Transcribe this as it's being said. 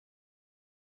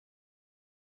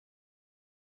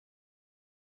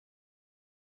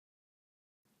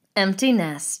Empty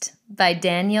Nest by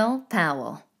Daniel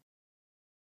Powell.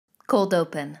 Cold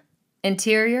open.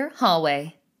 Interior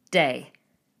hallway. Day.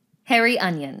 Hairy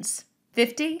Onions,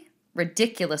 50,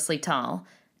 ridiculously tall,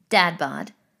 dad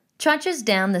bod, trudges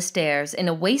down the stairs in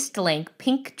a waist-length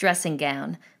pink dressing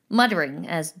gown, muttering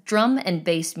as drum and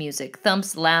bass music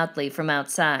thumps loudly from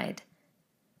outside.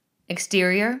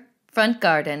 Exterior, front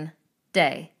garden,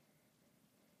 day.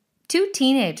 Two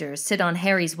teenagers sit on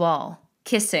Harry's wall,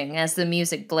 kissing as the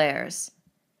music blares.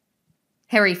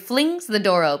 Harry flings the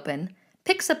door open,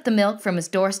 picks up the milk from his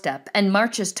doorstep, and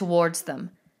marches towards them.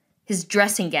 His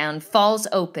dressing gown falls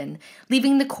open,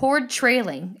 leaving the cord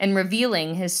trailing and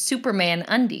revealing his Superman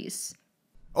undies.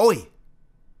 Oi!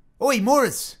 Oi,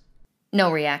 Morris!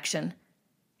 No reaction.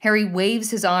 Harry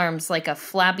waves his arms like a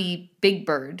flabby big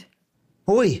bird.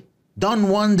 Oi! Don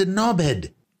Juan de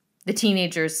Knobhead! The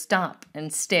teenagers stop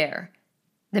and stare.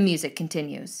 The music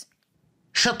continues.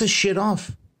 Shut this shit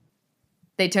off!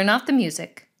 They turn off the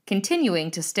music,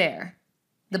 continuing to stare.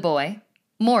 The boy,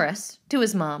 Morris, to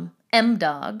his mom,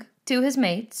 M-Dog, to his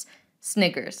mates,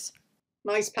 sniggers.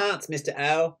 Nice pants, Mr.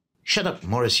 L. Shut up,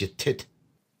 Morris, you tit.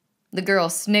 The girl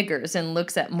sniggers and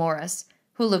looks at Morris,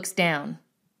 who looks down,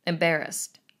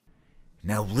 embarrassed.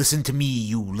 Now listen to me,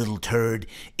 you little turd.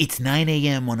 It's 9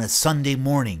 a.m. on a Sunday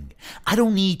morning. I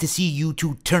don't need to see you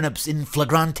two turnips in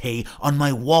flagrante on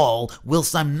my wall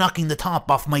whilst I'm knocking the top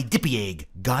off my dippy egg.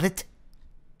 Got it?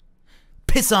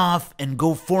 Piss off and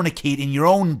go fornicate in your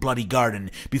own bloody garden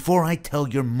before I tell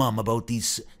your mum about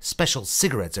these special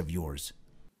cigarettes of yours.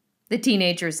 The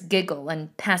teenagers giggle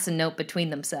and pass a note between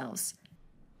themselves.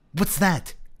 What's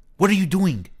that? What are you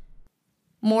doing?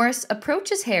 Morris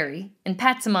approaches Harry and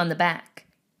pats him on the back.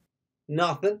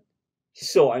 Nothing.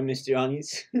 Sorry, Mr.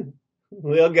 Onions.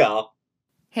 We'll go.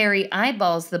 Harry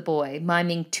eyeballs the boy,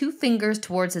 miming two fingers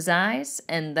towards his eyes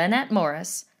and then at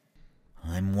Morris.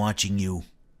 I'm watching you.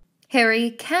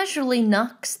 Harry casually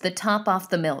knocks the top off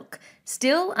the milk,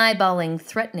 still eyeballing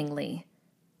threateningly.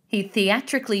 He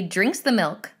theatrically drinks the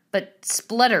milk, but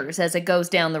splutters as it goes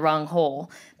down the wrong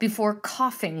hole, before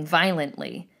coughing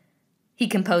violently. He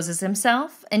composes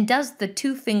himself and does the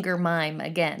two-finger mime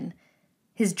again.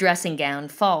 His dressing gown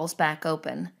falls back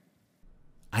open.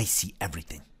 I see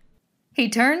everything. He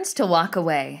turns to walk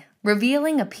away,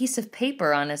 revealing a piece of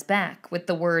paper on his back with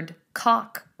the word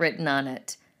cock written on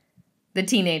it. The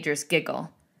teenagers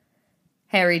giggle.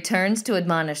 Harry turns to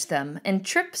admonish them and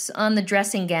trips on the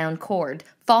dressing gown cord,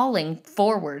 falling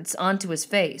forwards onto his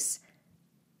face.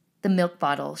 The milk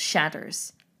bottle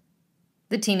shatters.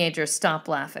 The teenagers stop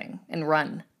laughing and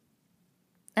run.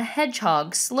 A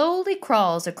hedgehog slowly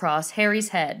crawls across Harry's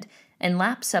head and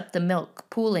laps up the milk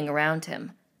pooling around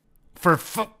him.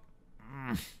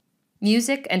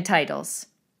 Music and titles.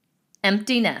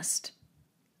 Empty Nest.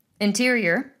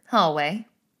 Interior, hallway,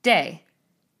 day.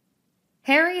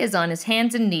 Harry is on his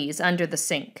hands and knees under the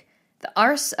sink, the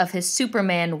arse of his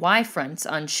Superman Y-fronts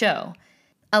on show,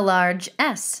 a large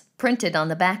S printed on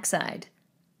the backside.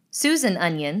 Susan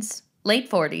Onions, late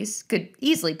 40s, could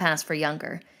easily pass for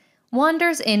younger,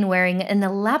 wanders in wearing an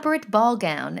elaborate ball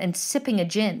gown and sipping a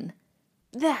gin.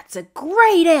 That's a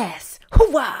great ass!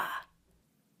 Hooah!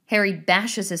 Harry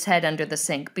bashes his head under the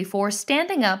sink before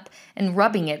standing up and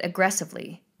rubbing it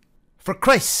aggressively. For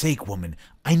Christ's sake, woman,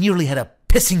 I nearly had a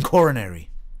pissing coronary.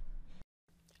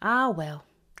 Ah, well,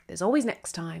 there's always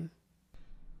next time.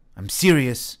 I'm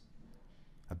serious.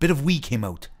 A bit of wee came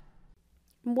out.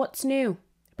 What's new?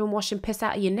 I've been washing piss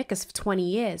out of your knickers for 20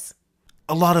 years.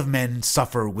 A lot of men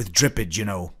suffer with drippage, you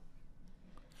know.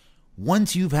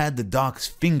 Once you've had the doc's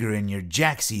finger in your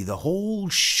jacksie, the whole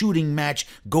shooting match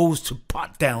goes to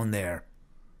pot down there.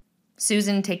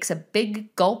 Susan takes a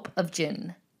big gulp of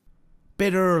gin.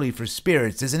 Bit early for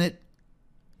spirits, isn't it?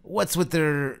 What's with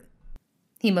their...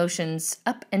 He motions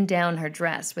up and down her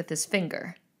dress with his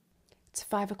finger. It's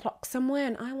 5 o'clock somewhere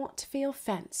and I want to feel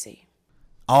fancy.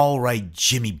 All right,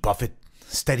 Jimmy Buffett.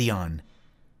 Steady on.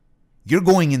 You're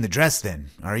going in the dress then,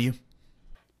 are you?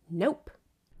 Nope.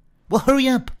 Well, hurry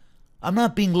up. I'm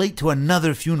not being late to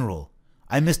another funeral.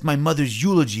 I missed my mother's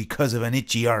eulogy 'cause of an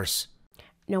itchy arse.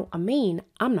 No, I mean,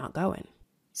 I'm not going.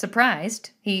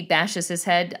 Surprised, he bashes his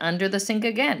head under the sink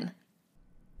again.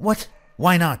 What?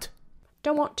 Why not?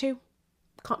 Don't want to.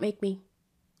 Can't make me.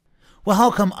 Well,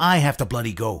 how come I have to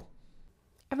bloody go?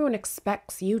 Everyone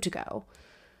expects you to go.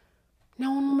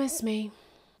 No one will miss me.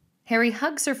 Harry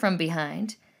hugs her from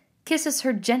behind, kisses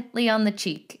her gently on the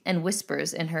cheek, and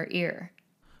whispers in her ear.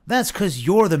 That's 'cause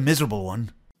you're the miserable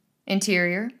one.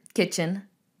 Interior, kitchen,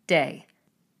 day.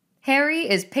 Harry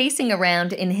is pacing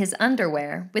around in his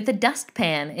underwear with a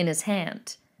dustpan in his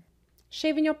hand.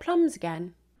 Shaving your plums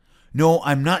again? No,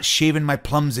 I'm not shaving my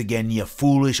plums again, you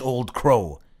foolish old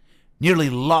crow. Nearly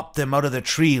lopped them out of the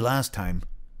tree last time.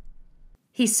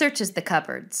 He searches the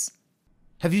cupboards.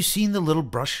 Have you seen the little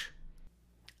brush?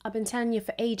 I've been telling you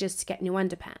for ages to get new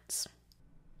underpants.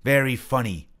 Very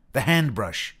funny. The hand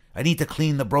brush. I need to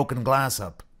clean the broken glass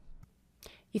up.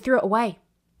 You threw it away.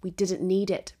 We didn't need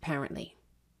it, apparently.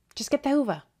 Just get the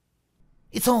Hoover.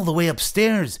 It's all the way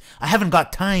upstairs. I haven't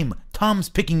got time. Tom's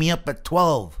picking me up at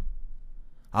 12.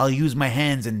 I'll use my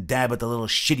hands and dab at the little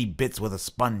shitty bits with a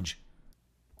sponge.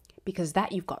 Because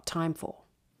that you've got time for.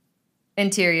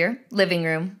 Interior, living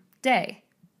room, day.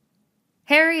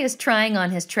 Harry is trying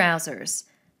on his trousers.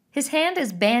 His hand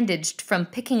is bandaged from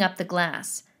picking up the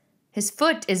glass. His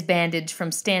foot is bandaged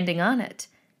from standing on it.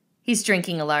 He's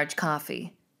drinking a large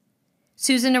coffee.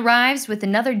 Susan arrives with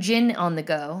another gin on the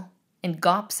go and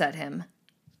gawps at him.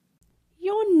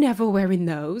 You're never wearing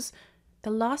those.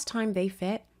 The last time they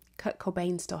fit, Kurt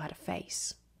Cobain still had a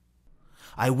face.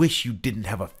 I wish you didn't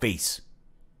have a face.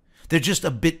 They're just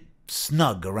a bit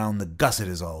snug around the gusset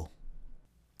is all.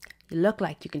 You look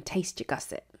like you can taste your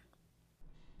gusset.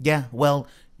 Yeah, well,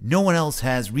 no one else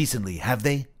has recently, have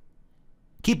they?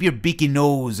 Keep your beaky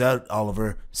nose out,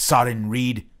 Oliver, sodden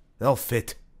Reed. They'll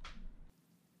fit.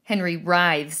 Henry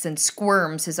writhes and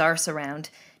squirms his arse around,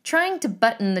 trying to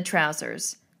button the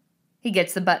trousers. He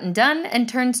gets the button done and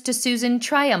turns to Susan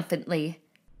triumphantly.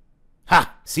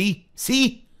 Ha! See?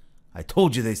 See? I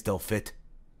told you they still fit.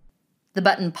 The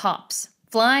button pops,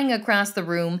 flying across the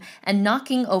room and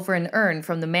knocking over an urn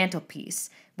from the mantelpiece,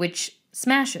 which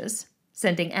smashes,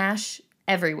 sending ash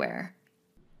everywhere.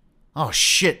 Oh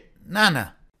shit,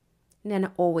 Nana.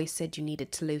 Nana always said you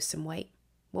needed to lose some weight.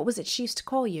 What was it she used to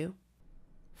call you?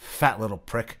 Fat little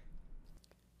prick.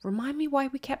 Remind me why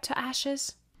we kept her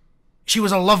ashes? She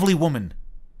was a lovely woman.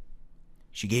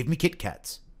 She gave me Kit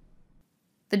Kats.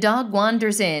 The dog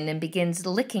wanders in and begins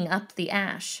licking up the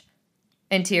ash.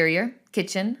 Interior,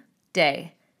 kitchen,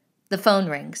 day. The phone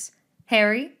rings.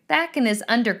 Harry, back in his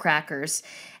undercrackers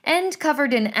and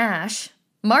covered in ash,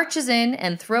 marches in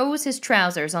and throws his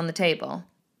trousers on the table.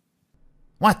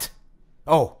 What?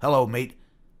 Oh, hello, mate.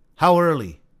 How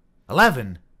early?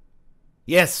 11?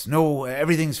 Yes, no,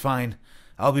 everything's fine.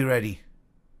 I'll be ready.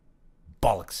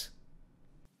 Bollocks.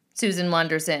 Susan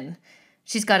wanders in.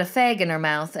 She's got a fag in her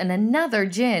mouth and another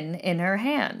gin in her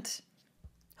hand.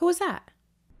 Who was that?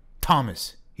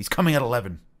 Thomas. He's coming at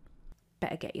 11.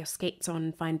 Better get your skates on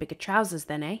and find bigger trousers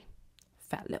then, eh?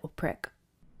 Fat little prick.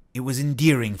 It was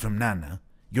endearing from Nana.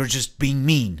 You're just being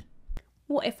mean.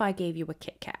 What if I gave you a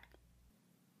Kit Kat?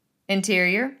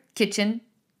 Interior, kitchen,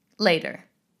 later.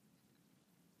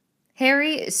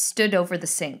 Harry stood over the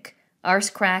sink, arse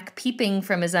crack peeping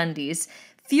from his undies,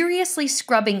 furiously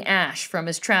scrubbing ash from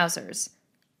his trousers.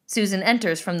 Susan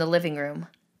enters from the living room.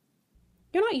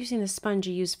 You're not using the sponge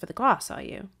you used for the glass, are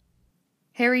you?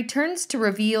 Harry turns to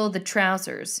reveal the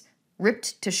trousers,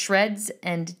 ripped to shreds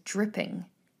and dripping.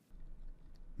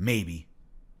 Maybe.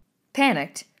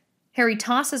 Panicked, Harry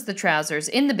tosses the trousers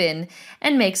in the bin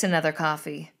and makes another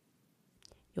coffee.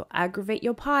 You'll aggravate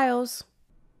your piles.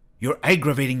 You're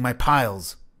aggravating my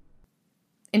piles.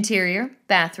 Interior,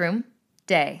 bathroom,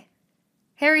 day.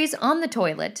 Harry's on the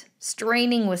toilet,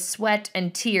 straining with sweat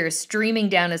and tears streaming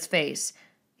down his face.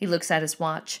 He looks at his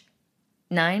watch.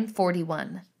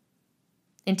 9:41.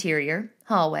 Interior,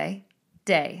 hallway,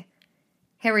 day.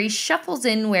 Harry shuffles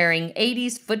in wearing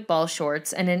 80s football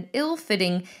shorts and an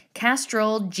ill-fitting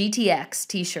Castrol GTX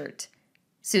t-shirt.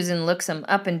 Susan looks him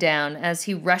up and down as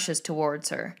he rushes towards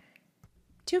her.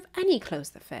 Do you have any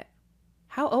clothes that fit?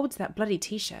 How old's that bloody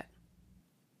t-shirt?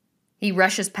 He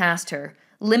rushes past her,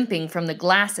 limping from the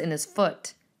glass in his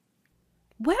foot.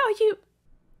 Where are you?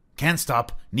 Can't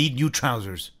stop. Need new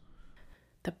trousers.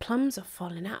 The plums are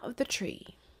falling out of the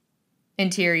tree.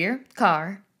 Interior,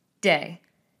 car, day.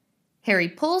 Harry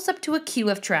pulls up to a queue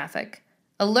of traffic,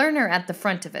 a learner at the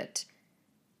front of it.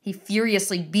 He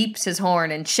furiously beeps his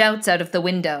horn and shouts out of the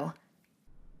window.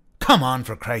 Come on,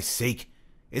 for Christ's sake.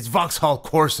 It's Vauxhall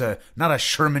Corsa, not a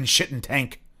Sherman shitting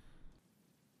tank.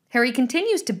 Harry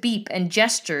continues to beep and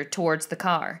gesture towards the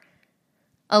car.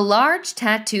 A large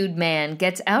tattooed man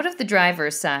gets out of the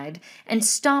driver's side and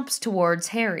stomps towards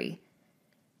Harry.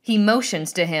 He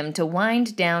motions to him to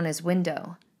wind down his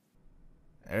window.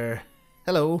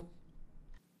 Hello.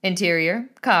 Interior,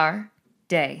 car,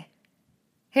 day.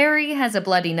 Harry has a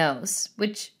bloody nose,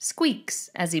 which squeaks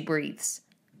as he breathes.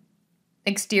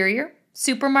 Exterior,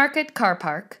 supermarket, car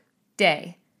park,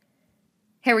 day.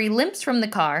 Harry limps from the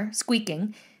car,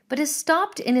 squeaking, but is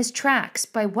stopped in his tracks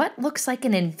by what looks like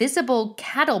an invisible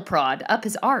cattle prod up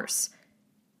his arse.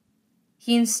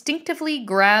 He instinctively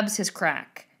grabs his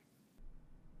crack.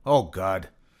 Oh, God.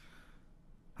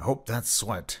 I hope that's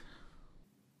sweat.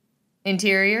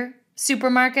 Interior,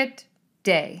 supermarket,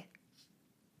 day.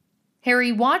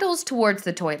 Harry waddles towards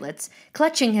the toilets,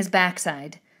 clutching his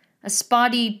backside. A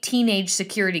spotty teenage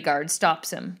security guard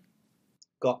stops him.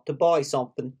 Got to buy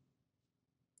something.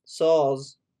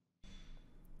 Saws.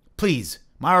 Please,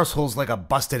 my arsehole's like a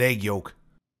busted egg yolk.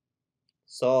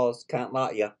 Saws, can't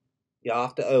let you. You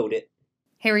have to own it.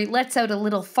 Harry lets out a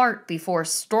little fart before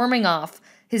storming off,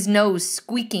 his nose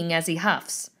squeaking as he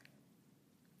huffs.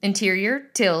 Interior,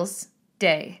 tills,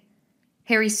 day.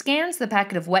 Harry scans the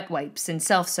packet of wet wipes in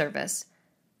self-service.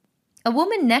 A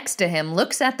woman next to him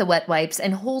looks at the wet wipes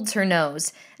and holds her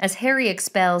nose as Harry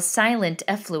expels silent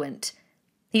effluent.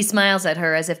 He smiles at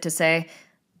her as if to say,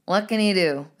 "What can he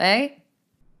do, eh?"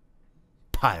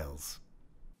 Piles.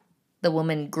 The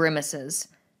woman grimaces.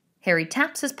 Harry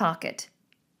taps his pocket.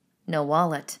 No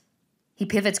wallet. He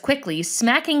pivots quickly,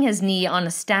 smacking his knee on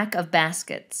a stack of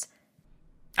baskets.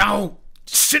 Ow!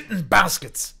 Shit in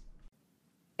baskets!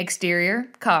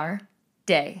 Exterior, car,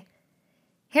 day.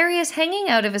 Harry is hanging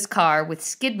out of his car with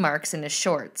skid marks in his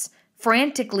shorts,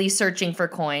 frantically searching for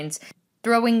coins,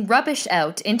 throwing rubbish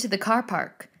out into the car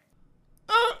park.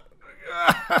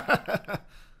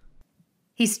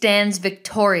 He stands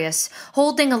victorious,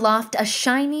 holding aloft a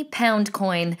shiny pound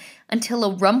coin until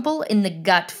a rumble in the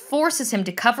gut forces him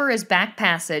to cover his back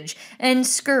passage and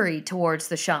scurry towards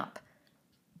the shop.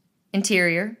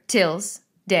 Interior, tills,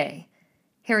 day.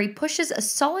 Harry pushes a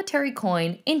solitary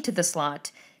coin into the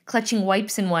slot, clutching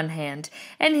wipes in one hand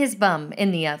and his bum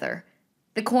in the other.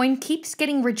 The coin keeps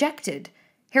getting rejected.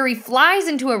 Harry flies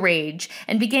into a rage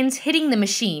and begins hitting the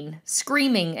machine,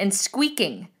 screaming and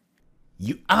squeaking.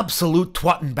 You absolute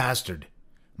twattin' bastard.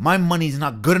 My money's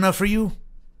not good enough for you?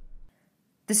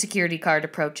 The security guard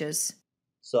approaches.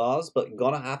 Saws, but you're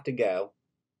gonna have to go.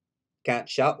 Can't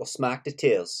shout, we'll smack the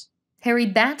tills. Harry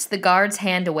bats the guard's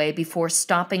hand away before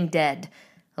stopping dead,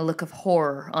 a look of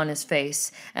horror on his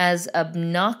face, as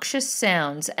obnoxious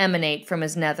sounds emanate from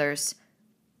his nethers.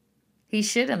 He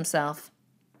shit himself.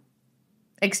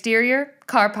 Exterior,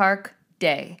 car park,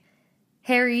 day.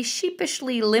 Harry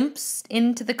sheepishly limps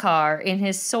into the car in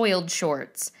his soiled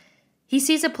shorts. He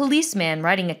sees a policeman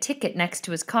writing a ticket next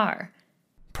to his car.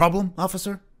 Problem,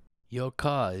 officer? Your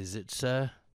car, is it,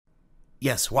 sir?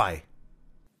 Yes, why?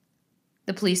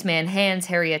 The policeman hands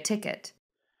Harry a ticket.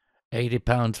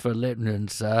 £80 for littering,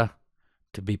 sir.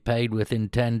 To be paid within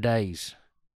 10 days.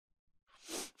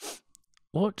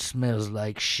 What smells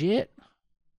like shit?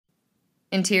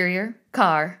 Interior,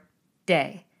 car,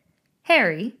 day.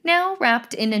 Harry, now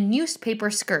wrapped in a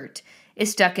newspaper skirt,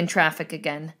 is stuck in traffic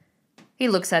again. He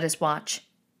looks at his watch.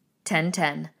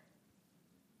 10:10.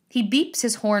 He beeps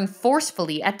his horn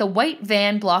forcefully at the white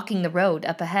van blocking the road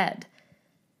up ahead.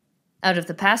 Out of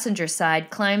the passenger side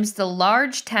climbs the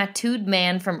large tattooed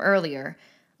man from earlier,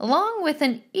 along with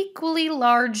an equally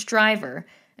large driver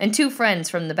and two friends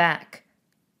from the back.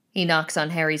 He knocks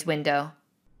on Harry's window.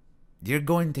 You're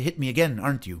going to hit me again,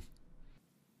 aren't you?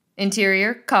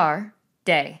 Interior, car,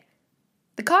 day.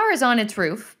 The car is on its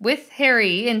roof, with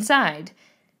Harry inside.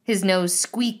 His nose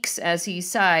squeaks as he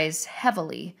sighs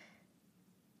heavily.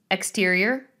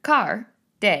 Exterior, car,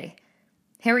 day.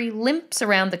 Harry limps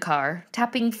around the car,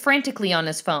 tapping frantically on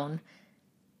his phone.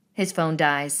 His phone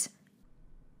dies.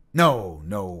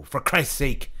 No, for Christ's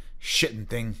sake, shittin'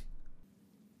 thing.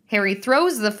 Harry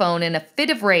throws the phone in a fit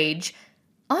of rage.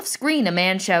 Off-screen, a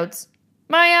man shouts,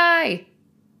 "My eye!"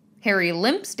 Harry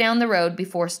limps down the road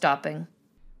before stopping.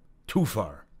 Too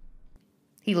far.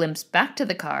 He limps back to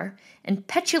the car and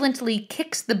petulantly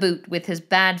kicks the boot with his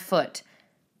bad foot.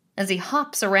 As he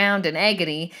hops around in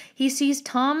agony, he sees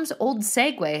Tom's old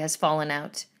Segway has fallen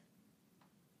out.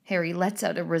 Harry lets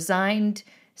out a resigned,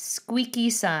 squeaky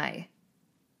sigh.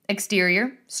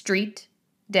 Exterior, street,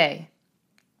 day.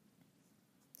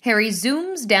 Harry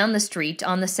zooms down the street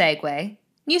on the Segway,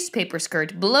 newspaper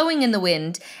skirt blowing in the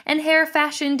wind and hair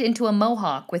fashioned into a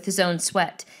mohawk with his own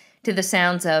sweat, to the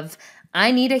sounds of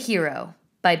 "I Need a Hero"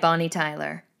 by Bonnie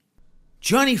Tyler.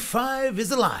 Johnny Five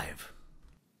is alive.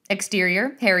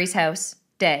 Exterior, Harry's house,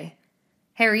 day.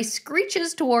 Harry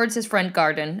screeches towards his front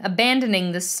garden,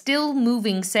 abandoning the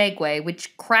still-moving Segway,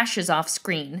 which crashes off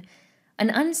screen. An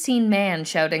unseen man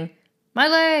shouting, "My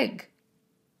leg!"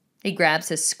 He grabs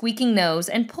his squeaking nose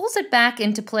and pulls it back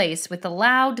into place with a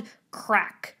loud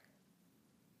crack.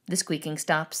 The squeaking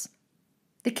stops.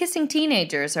 The kissing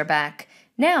teenagers are back,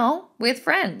 now with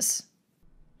friends.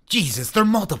 Jesus, they're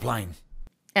multiplying.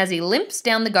 As he limps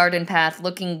down the garden path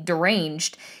looking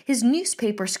deranged, his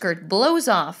newspaper skirt blows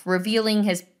off, revealing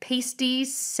his pasty,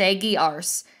 saggy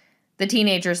arse. The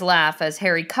teenagers laugh as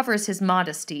Harry covers his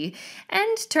modesty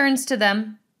and turns to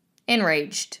them,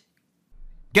 enraged.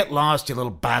 Get lost, you little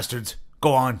bastards.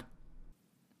 Go on.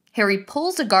 Harry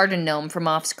pulls a garden gnome from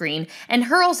off-screen and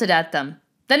hurls it at them.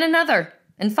 Then another,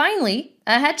 and finally,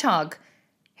 a hedgehog.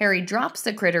 Harry drops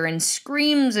the critter and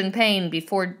screams in pain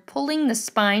before pulling the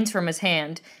spines from his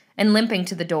hand and limping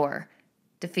to the door,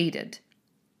 defeated.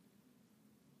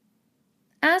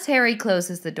 As Harry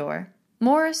closes the door,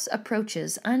 Morris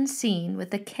approaches unseen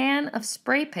with a can of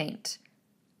spray paint.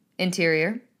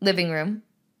 Interior, living room,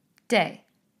 day.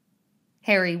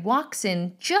 Harry walks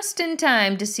in just in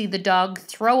time to see the dog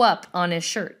throw up on his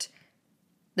shirt.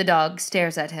 The dog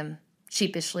stares at him,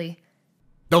 sheepishly.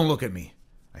 Don't look at me.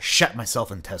 I shat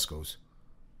myself in Tesco's.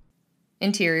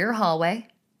 Interior hallway.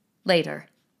 Later.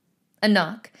 A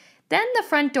knock. Then the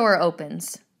front door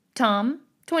opens. Tom,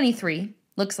 23,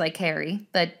 looks like Harry,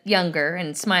 but younger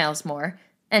and smiles more,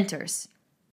 enters.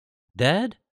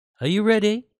 Dad, are you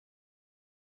ready?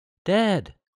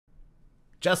 Dad.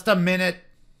 Just a minute.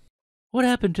 What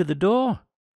happened to the door?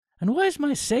 And why is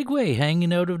my Segway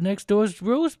hanging out of next door's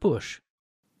rose bush?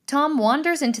 Tom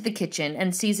wanders into the kitchen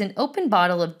and sees an open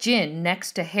bottle of gin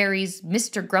next to Harry's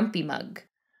Mr. Grumpy mug.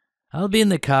 I'll be in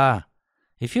the car.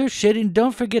 If you're shitting,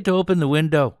 don't forget to open the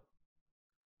window.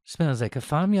 Smells like a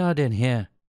farmyard in here.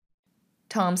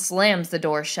 Tom slams the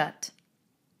door shut.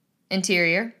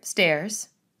 Interior, stairs,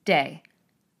 day.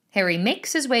 Harry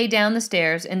makes his way down the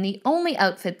stairs in the only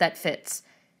outfit that fits,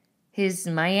 his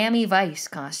Miami Vice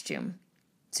costume.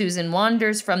 Susan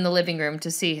wanders from the living room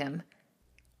to see him.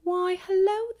 Why,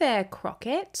 hello there,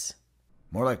 Crockett.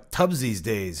 More like Tubbs these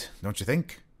days, don't you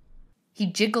think? He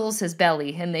jiggles his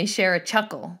belly and they share a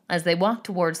chuckle as they walk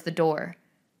towards the door.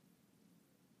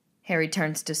 Harry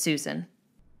turns to Susan.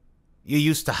 You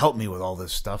used to help me with all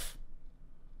this stuff.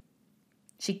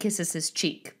 She kisses his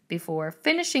cheek before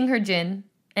finishing her gin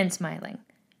and smiling.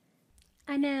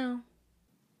 I know.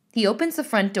 He opens the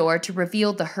front door to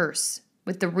reveal the hearse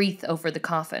with the wreath over the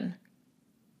coffin.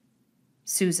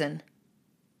 Susan.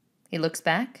 He looks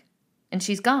back, and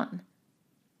she's gone.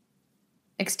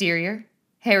 Exterior,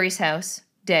 Harry's house,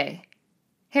 day.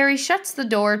 Harry shuts the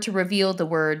door to reveal the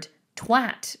word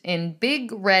twat in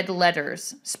big red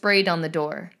letters sprayed on the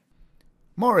door.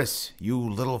 Morris, you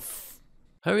little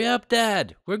Hurry up,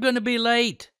 Dad. We're going to be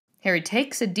late. Harry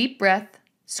takes a deep breath,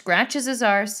 scratches his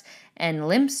arse, and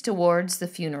limps towards the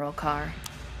funeral car.